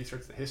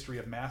research the history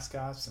of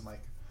mascots, and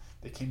like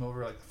they came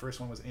over, like the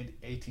first one was in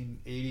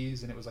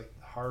 1880s, and it was like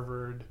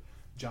Harvard,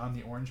 John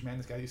the Orange Man,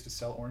 this guy used to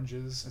sell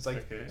oranges. It's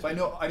like, so I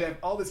know I have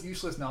all this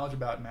useless knowledge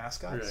about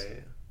mascots.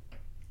 Right.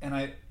 And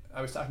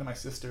I was talking to my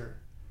sister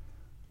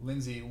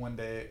Lindsay one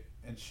day,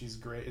 and she's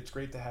great. It's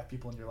great to have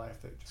people in your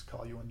life that just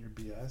call you on your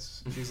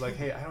BS. And she's like,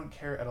 hey, I don't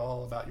care at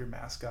all about your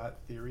mascot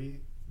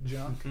theory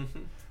junk.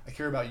 I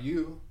care about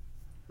you.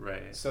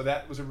 Right. So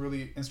that was a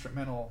really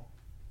instrumental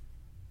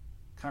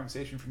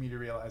conversation for me to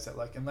realize that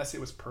like unless it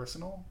was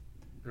personal,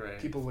 right,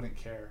 people wouldn't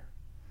care.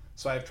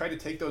 So I've tried to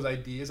take those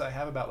ideas I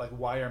have about like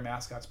why are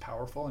mascots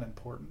powerful and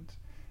important,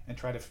 and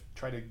try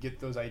to get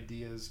those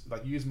ideas,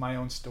 like use my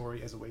own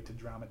story as a way to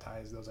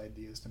dramatize those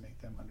ideas to make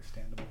them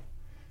understandable,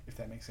 if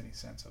that makes any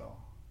sense at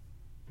all.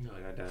 No,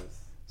 that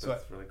does.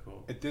 That's really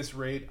cool. At this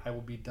rate, I will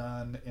be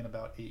done in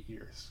about 8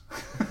 years.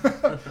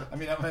 I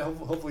mean,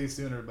 hopefully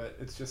sooner, but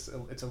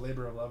it's a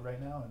labor of love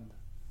right now, and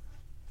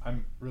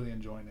I'm really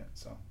enjoying it.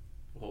 So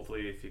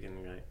hopefully, if you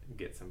can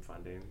get some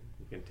funding,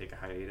 you can take a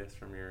hiatus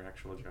from your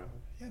actual job.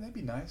 Yeah, that'd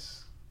be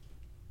nice.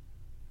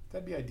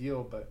 That'd be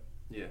ideal, but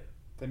yeah,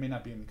 that may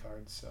not be in the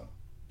cards. So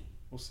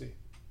we'll see.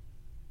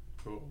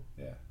 Cool.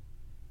 Yeah.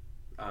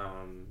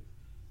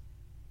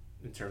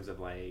 In terms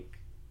of like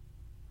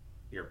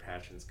your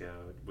passions go,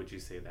 would you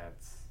say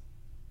that's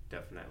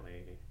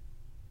definitely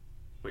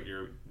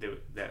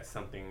that's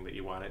something that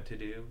you wanted to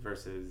do,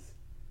 versus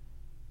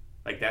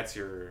like that's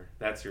your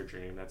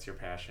dream, that's your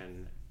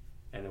passion,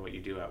 and then what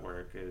you do at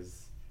work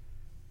is,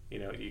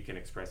 you can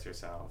express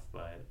yourself,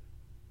 but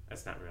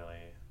that's not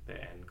really the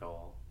end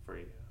goal for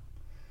you?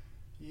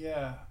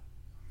 Yeah.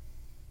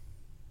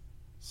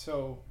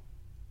 So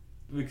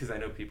because I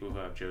know people who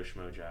have Joe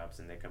Schmo jobs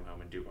and they come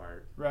home and do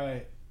art.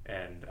 Right.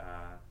 And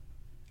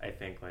I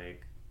think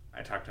like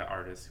I talk to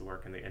artists who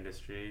work in the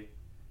industry,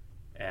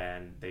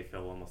 and they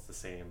feel almost the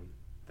same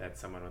that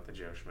someone with a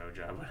Joe Schmo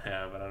job would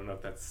have. I don't know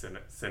if that's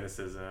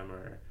cynicism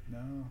or...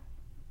 No.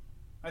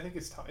 I think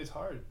it's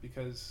hard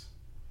because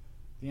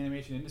the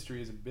animation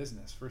industry is a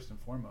business first and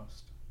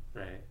foremost.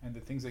 Right. And the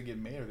things that get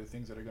made are the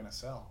things that are going to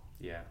sell.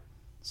 Yeah.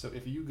 So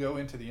if you go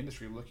into the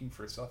industry looking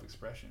for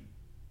self-expression,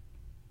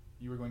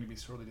 you are going to be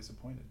sorely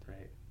disappointed.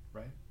 Right.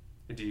 Right?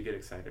 And do you get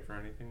excited for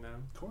anything though?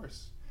 Of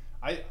course.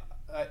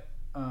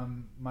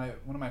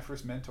 One of my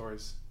first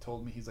mentors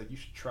told me, he's like, you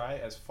should try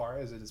as far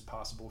as it is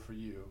possible for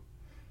you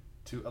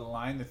to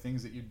align the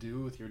things that you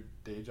do with your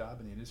day job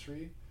in the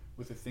industry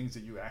with the things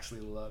that you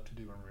actually love to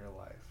do in real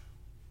life.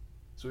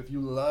 So if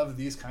you love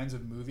these kinds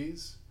of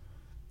movies,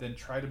 then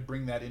try to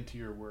bring that into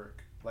your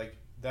work. Like,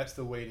 that's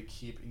the way to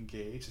keep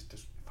engaged, is to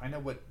find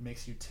out what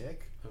makes you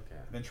tick.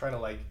 Okay. Then try to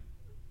like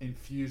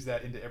infuse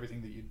that into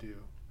everything that you do.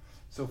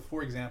 So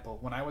for example,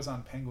 when I was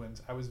on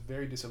Penguins, I was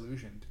very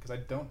disillusioned because I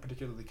don't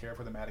particularly care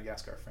for the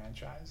Madagascar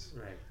franchise.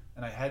 Right.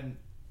 And I hadn't,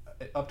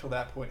 up till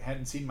that point,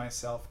 hadn't seen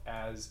myself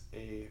as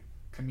a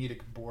comedic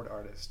board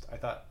artist. I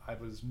thought I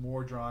was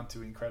more drawn to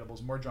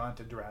Incredibles, more drawn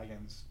to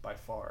Dragons by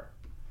far.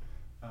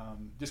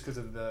 Just because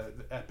of the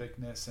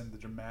epicness and the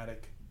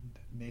dramatic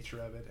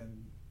nature of it,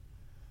 and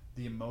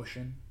the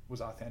emotion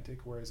was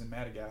authentic, whereas in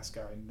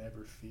Madagascar I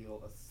never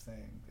feel a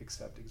thing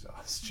except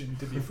exhaustion,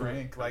 to be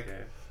frank. Like,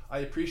 okay. I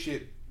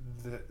appreciate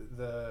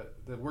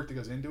the work that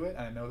goes into it,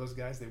 and I know those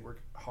guys, they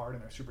work hard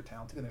and they're super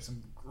talented, and there's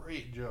some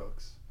great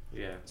jokes.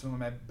 Yeah. Some of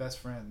my best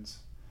friends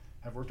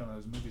have worked on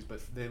those movies, but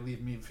they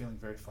leave me feeling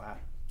very flat.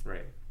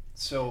 Right.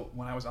 So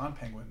when I was on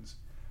Penguins,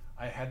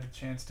 I had the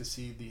chance to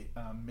see the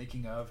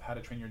making of How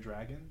to Train Your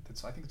Dragon.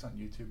 I think it's on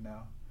YouTube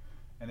now.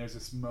 And there's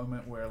this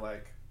moment where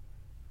like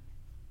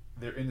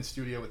they're in the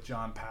studio with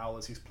John Powell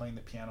as he's playing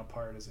the piano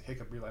part as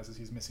Hiccup realizes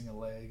he's missing a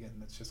leg,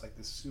 and it's just like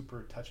this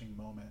super touching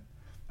moment.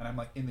 And I'm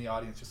like in the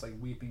audience just like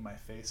weeping my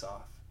face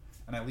off.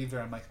 And I leave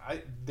there, I'm like,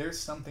 there's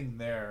something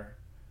there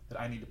that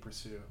I need to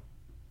pursue.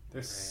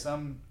 There's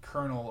some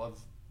kernel of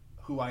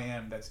who I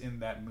am that's in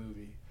that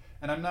movie.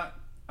 And I'm not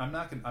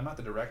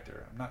the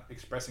director. I'm not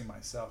expressing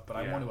myself, but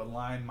I want to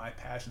align my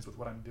passions with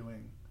what I'm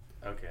doing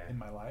in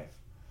my life.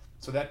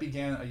 So that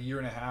began a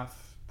 1.5-year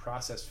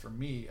process for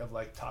me of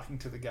like talking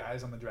to the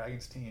guys on the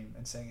Dragons team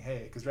and saying,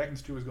 hey, because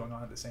Dragons 2 was going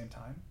on at the same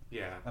time.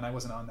 Yeah. And I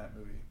wasn't on that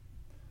movie.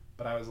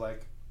 But I was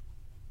like,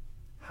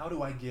 how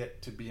do I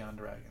get to be on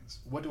Dragons?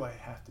 What do I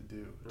have to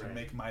do to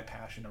make my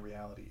passion a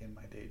reality in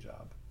my day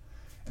job?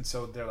 And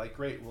so they're like,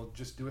 great, well,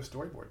 just do a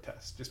storyboard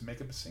test. Just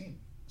make up a scene.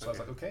 So I was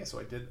like, okay. So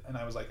I did, and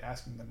I was like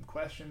asking them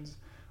questions.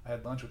 I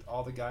had lunch with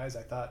all the guys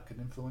I thought could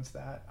influence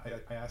that.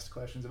 I asked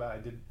questions about,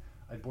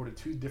 I boarded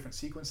 2 different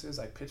sequences.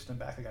 I pitched them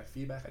back. I got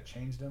feedback. I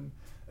changed them.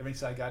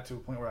 Eventually I got to a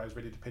point where I was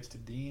ready to pitch to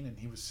Dean, and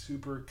he was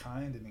super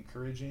kind and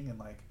encouraging. And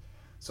like,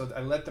 so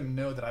I let them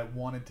know that I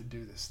wanted to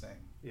do this thing.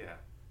 Yeah.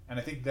 And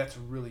I think that's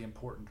really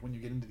important when you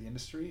get into the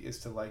industry, is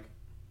to like,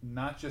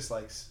 not just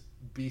like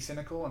be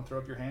cynical and throw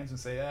up your hands and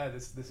say,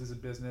 this is a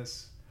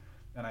business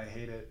and I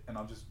hate it and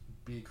I'll just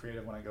be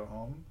creative when I go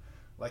home.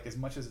 Like, as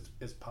much as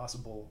it's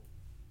possible,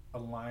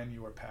 align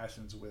your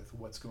passions with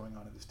what's going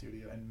on in the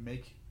studio and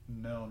make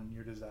known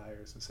your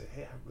desires and say,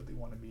 hey, I really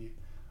want to be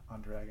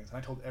on Dragons. And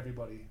I told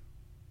everybody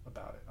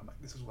about it. I'm like,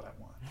 this is what I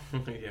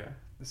want. Yeah.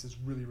 This is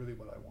really, really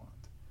what I want.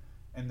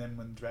 And then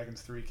when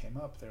Dragons 3 came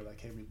up, they're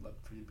like, hey, we'd love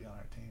for you to be on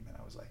our team. And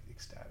I was like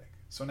ecstatic.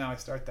 So now I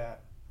start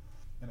that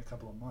in a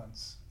couple of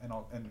months, and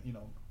you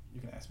know,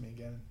 you can ask me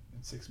again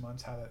in 6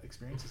 months how that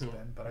experience has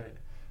been, but I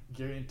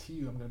guarantee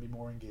you I'm going to be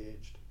more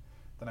engaged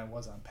than I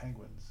was on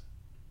Penguins.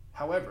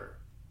 However,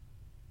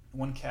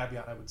 one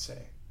caveat I would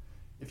say,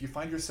 if you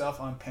find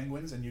yourself on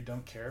Penguins and you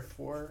don't care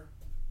for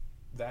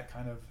that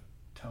kind of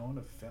tone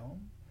of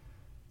film,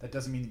 that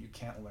doesn't mean that you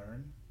can't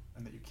learn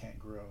and that you can't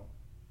grow.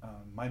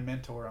 My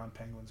mentor on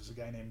Penguins was a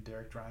guy named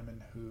Derek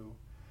Dryman, who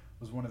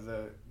was one of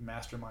the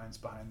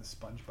masterminds behind the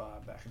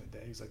SpongeBob back in the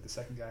day. He's like the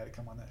second guy to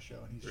come on that show,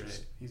 and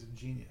he's a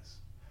genius.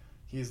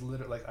 He is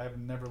literally, like, I've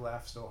never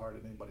laughed so hard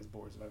at anybody's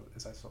boards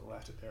as I sort of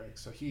laughed at Derek.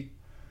 So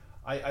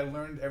I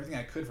learned everything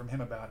I could from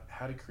him about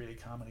how to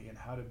create comedy and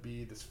how to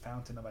be this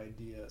fountain of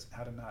ideas and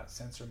how to not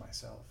censor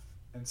myself.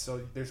 And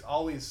so there's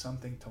always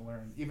something to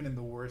learn, even in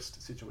the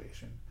worst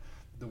situation,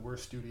 the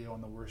worst studio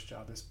and the worst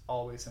job. There's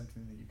always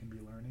something that you can be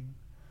learning.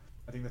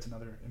 I think that's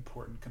another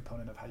important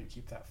component of how you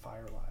keep that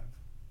fire alive.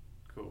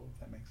 Cool. If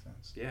that makes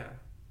sense. Yeah.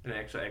 And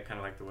actually, I kind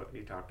of like what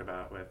you talked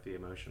about with the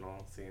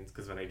emotional scenes,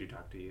 because when I do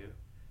talk to you,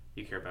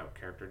 you care about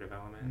character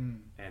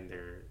development and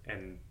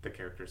the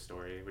character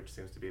story, which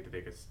seems to be the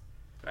biggest.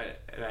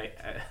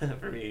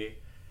 For me,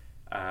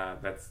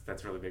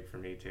 that's really big for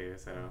me too.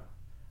 So,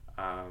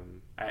 I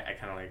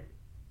kind of what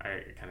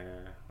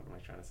am I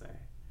trying to say?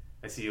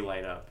 I see you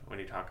light up when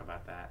you talk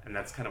about that, and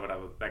that's kind of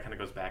that kind of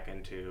goes back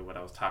into what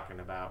I was talking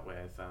about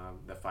with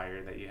the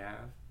fire that you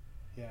have.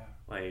 Yeah.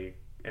 Like,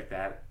 if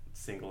that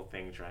single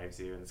thing drives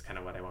you, and it's kind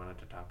of what I wanted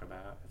to talk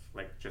about.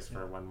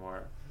 For one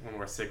more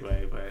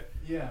segue, but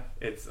yeah,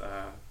 it's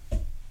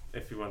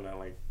if you want to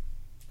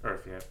or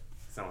if you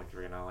sound like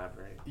you're gonna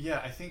elaborate. Yeah,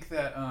 I think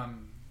that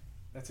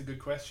that's a good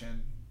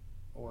question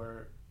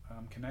or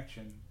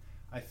connection.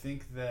 I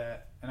think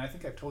that, and I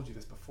think I've told you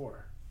this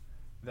before,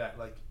 that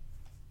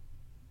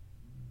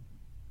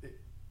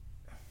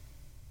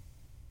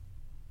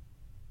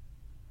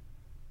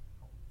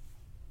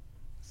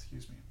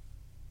excuse me.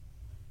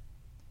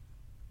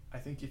 I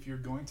think if you're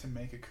going to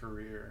make a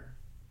career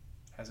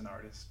as an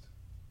artist,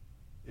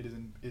 it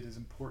is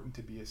important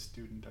to be a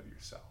student of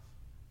yourself.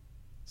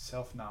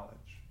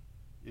 Self-knowledge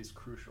is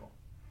crucial,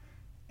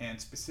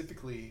 and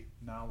specifically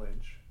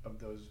knowledge of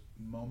those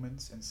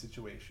moments and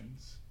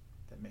situations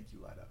that make you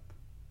light up.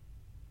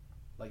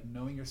 Like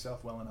knowing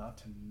yourself well enough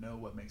to know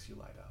what makes you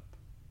light up,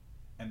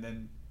 and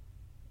then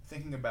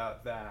thinking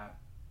about that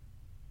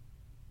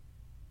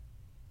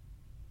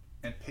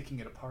and picking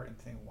it apart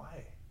and saying,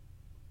 why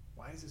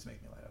does this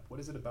make me light up? What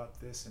is it about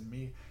this and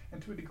me?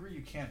 And to a degree,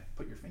 you can't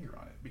put your finger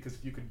on it, because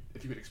if you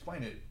could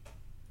explain it,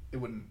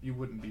 you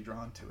wouldn't be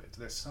drawn to it. So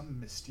there's some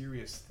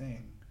mysterious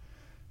thing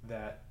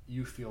that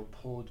you feel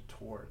pulled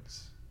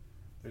towards.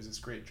 There's this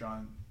great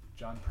John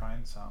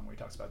Prine song where he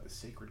talks about the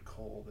sacred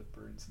coal that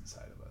burns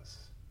inside of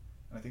us.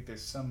 And I think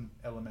there's some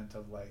element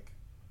of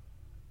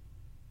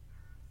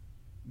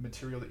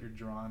material that you're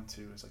drawn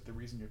to is the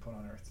reason you're put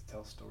on earth, to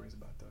tell stories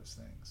about those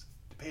things,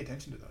 to pay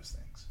attention to those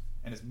things,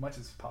 and as much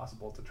as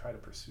possible to try to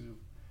pursue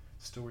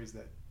stories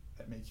that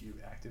make you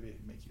activate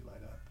and make you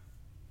light up.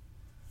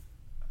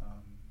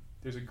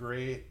 There's a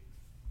great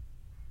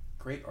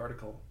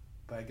article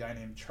by a guy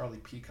named Charlie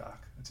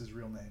Peacock. That's his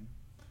real name.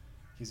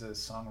 He's a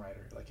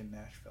songwriter in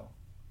Nashville.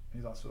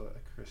 He's also a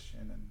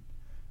Christian and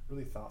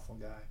really thoughtful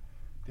guy.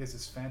 He has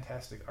this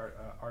fantastic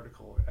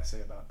article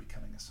essay about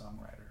becoming a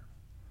songwriter,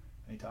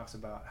 and he talks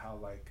about how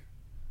like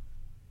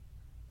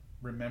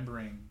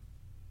remembering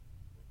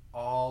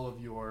all of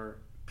your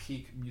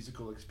peak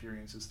musical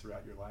experiences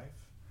throughout your life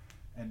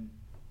and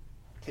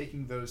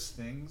taking those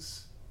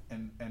things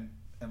and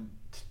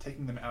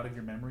taking them out of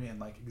your memory and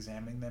like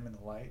examining them in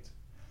the light,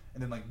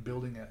 and then like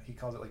he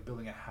calls it like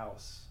building a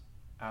house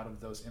out of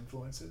those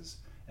influences,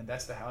 and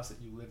that's the house that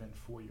you live in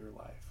for your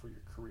life, for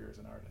your career as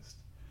an artist.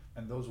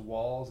 And those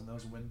walls and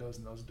those windows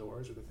and those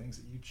doors are the things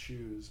that you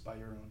choose by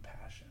your own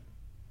passion,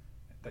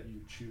 that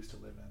you choose to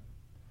live in.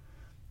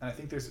 And I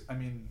think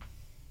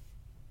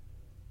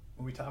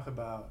when we talk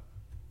about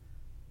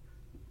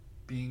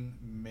being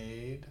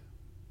made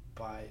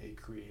by a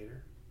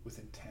creator with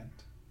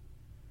intent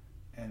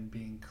and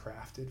being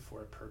crafted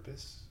for a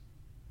purpose,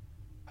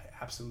 I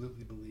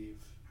absolutely believe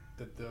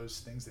that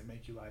those things that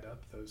make you light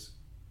up, those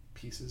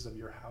pieces of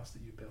your house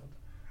that you build,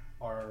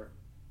 are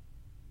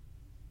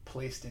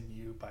placed in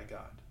you by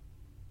God.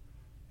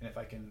 And if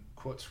I can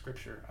quote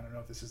scripture, I don't know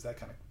if this is that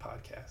kind of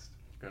podcast.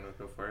 Gonna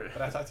go for it.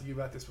 But I talked to you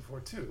about this before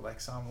too. Like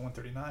Psalm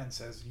 139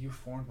 says, "You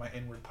formed my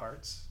inward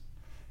parts."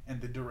 And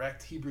the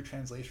direct Hebrew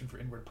translation for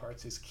inward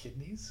parts is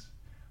kidneys,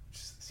 which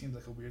seems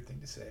like a weird thing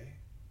to say.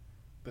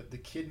 But the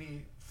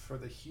kidney for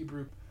the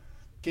Hebrew,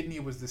 kidney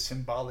was the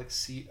symbolic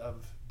seat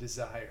of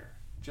desire.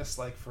 Just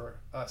like for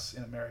us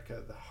in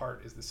America, the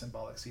heart is the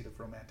symbolic seat of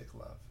romantic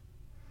love.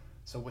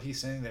 So what he's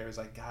saying there is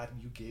like, God,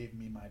 you gave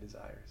me my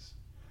desires.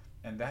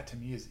 And that to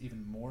me is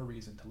even more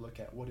reason to look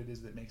at what it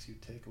is that makes you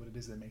tick, what it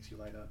is that makes you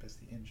light up as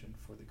the engine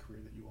for the career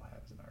that you will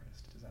have as an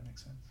artist. Does that make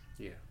sense?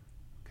 Yeah.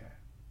 Okay.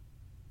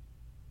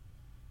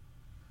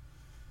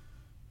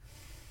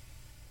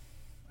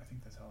 I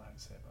think that's all I have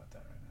to say about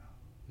that right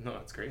now. No,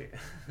 that's great.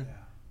 Yeah.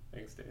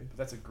 Thanks, Dave. But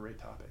that's a great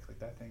topic. Like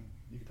that thing,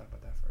 you could talk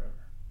about that forever.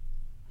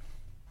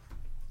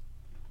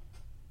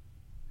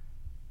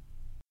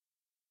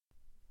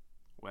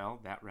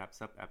 Well, that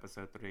wraps up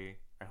episode 3.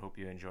 I hope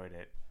you enjoyed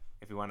it.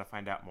 If you want to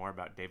find out more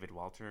about David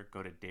Wolter,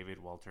 go to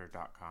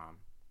davidwolter.com.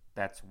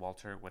 That's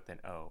Walter with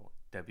an O,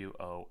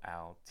 WOLTER.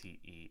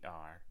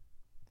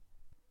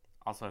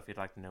 Also, if you'd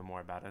like to know more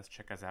about us,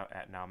 check us out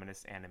at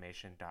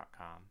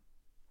nominusanimation.com.